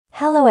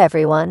Hello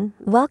everyone,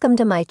 welcome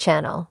to my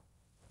channel.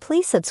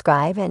 Please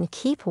subscribe and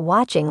keep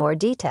watching more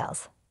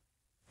details.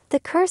 The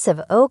Curse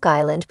of Oak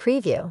Island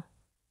preview.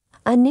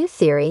 A new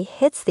theory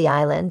hits the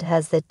island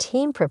as the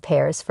team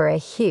prepares for a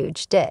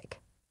huge dig.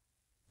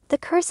 The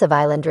Curse of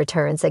Island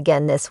returns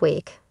again this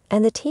week,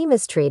 and the team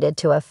is treated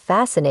to a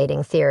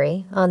fascinating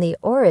theory on the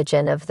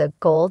origin of the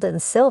gold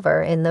and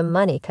silver in the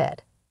Money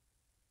Pit.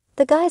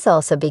 The guys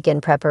also begin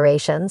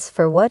preparations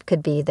for what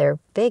could be their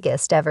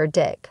biggest ever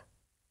dig.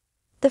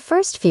 The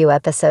first few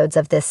episodes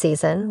of this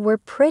season were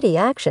pretty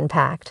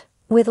action-packed,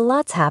 with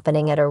lots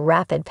happening at a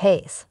rapid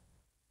pace.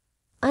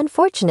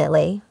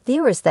 Unfortunately,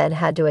 viewers then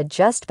had to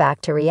adjust back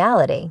to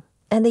reality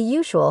and the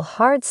usual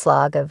hard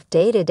slog of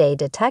day-to-day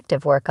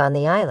detective work on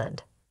the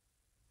island.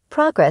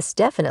 Progress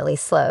definitely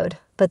slowed,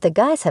 but the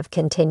guys have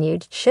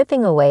continued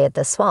chipping away at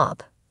the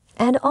swamp,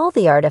 and all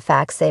the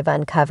artifacts they've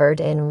uncovered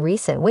in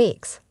recent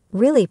weeks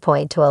really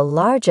point to a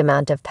large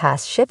amount of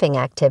past shipping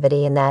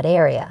activity in that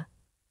area.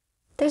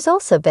 There's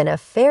also been a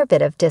fair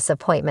bit of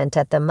disappointment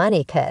at the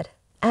Money Pit,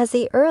 as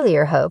the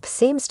earlier hope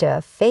seems to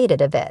have faded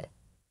a bit.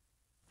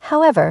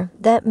 However,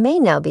 that may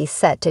now be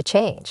set to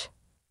change.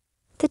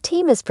 The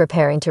team is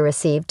preparing to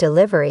receive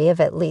delivery of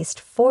at least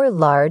 4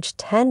 large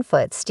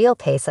 10-foot steel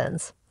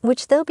basins,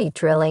 which they'll be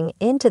drilling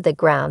into the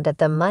ground at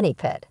the Money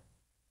Pit.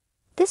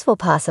 This will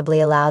possibly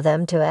allow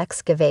them to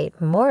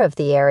excavate more of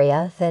the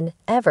area than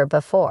ever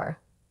before.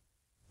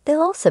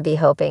 They'll also be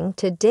hoping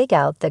to dig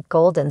out the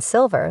gold and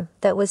silver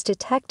that was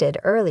detected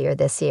earlier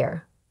this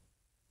year.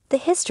 The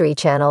History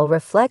Channel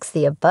reflects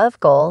the above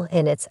goal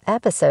in its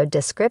episode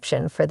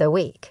description for the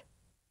week.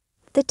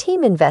 The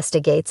team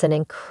investigates an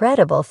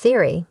incredible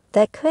theory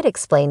that could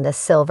explain the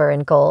silver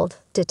and gold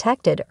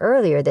detected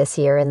earlier this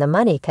year in the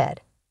Money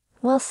Pit,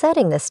 while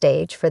setting the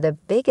stage for the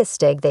biggest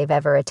dig they've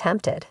ever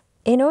attempted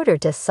in order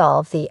to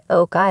solve the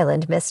Oak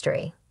Island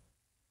mystery.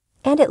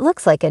 And it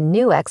looks like a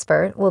new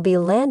expert will be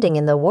landing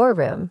in the war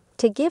room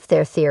to give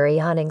their theory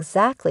on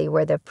exactly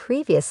where the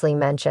previously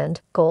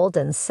mentioned gold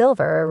and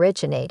silver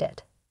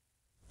originated.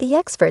 The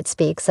expert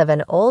speaks of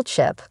an old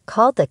ship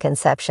called the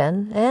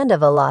Conception and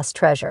of a lost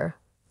treasure,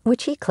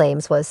 which he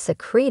claims was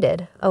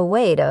secreted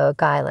away to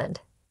Oak Island.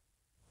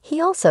 He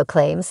also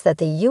claims that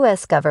the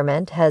U.S.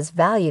 government has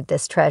valued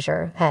this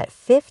treasure at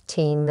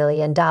 $15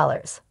 million.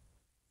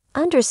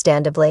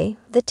 Understandably,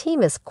 the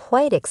team is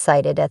quite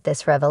excited at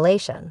this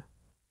revelation.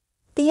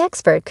 The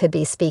expert could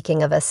be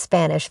speaking of a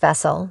Spanish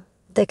vessel,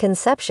 the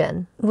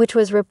Conception, which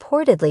was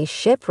reportedly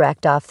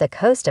shipwrecked off the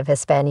coast of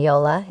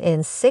Hispaniola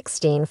in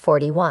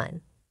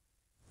 1641.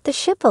 The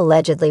ship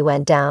allegedly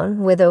went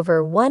down with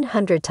over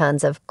 100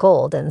 tons of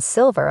gold and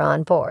silver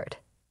on board.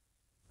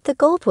 The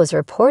gold was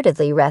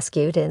reportedly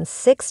rescued in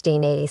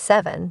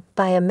 1687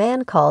 by a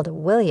man called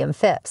William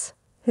Phipps,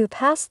 who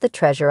passed the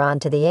treasure on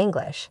to the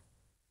English.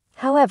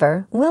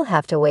 However, we'll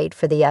have to wait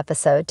for the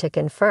episode to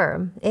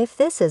confirm if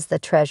this is the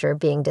treasure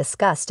being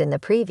discussed in the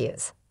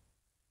previews.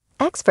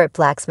 Expert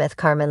blacksmith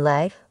Carmen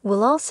Legge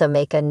will also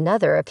make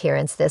another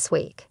appearance this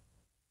week.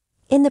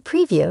 In the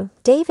preview,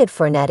 David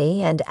Fornetti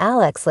and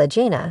Alex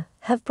Legina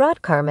have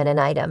brought Carmen an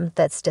item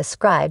that's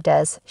described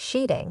as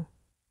sheeting.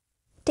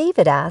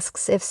 David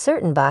asks if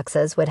certain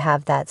boxes would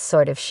have that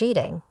sort of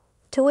sheeting,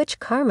 to which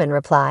Carmen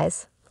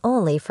replies,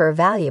 only for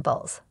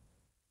valuables.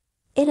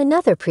 In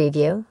another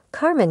preview,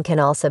 Carmen can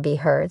also be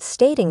heard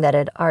stating that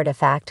an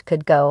artifact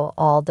could go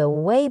all the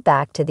way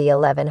back to the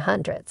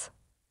 1100s.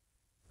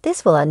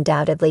 This will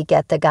undoubtedly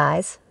get the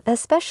guys,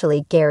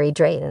 especially Gary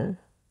Drayton,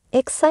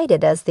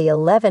 excited, as the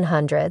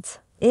 1100s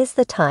is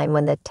the time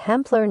when the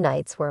Templar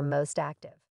Knights were most active.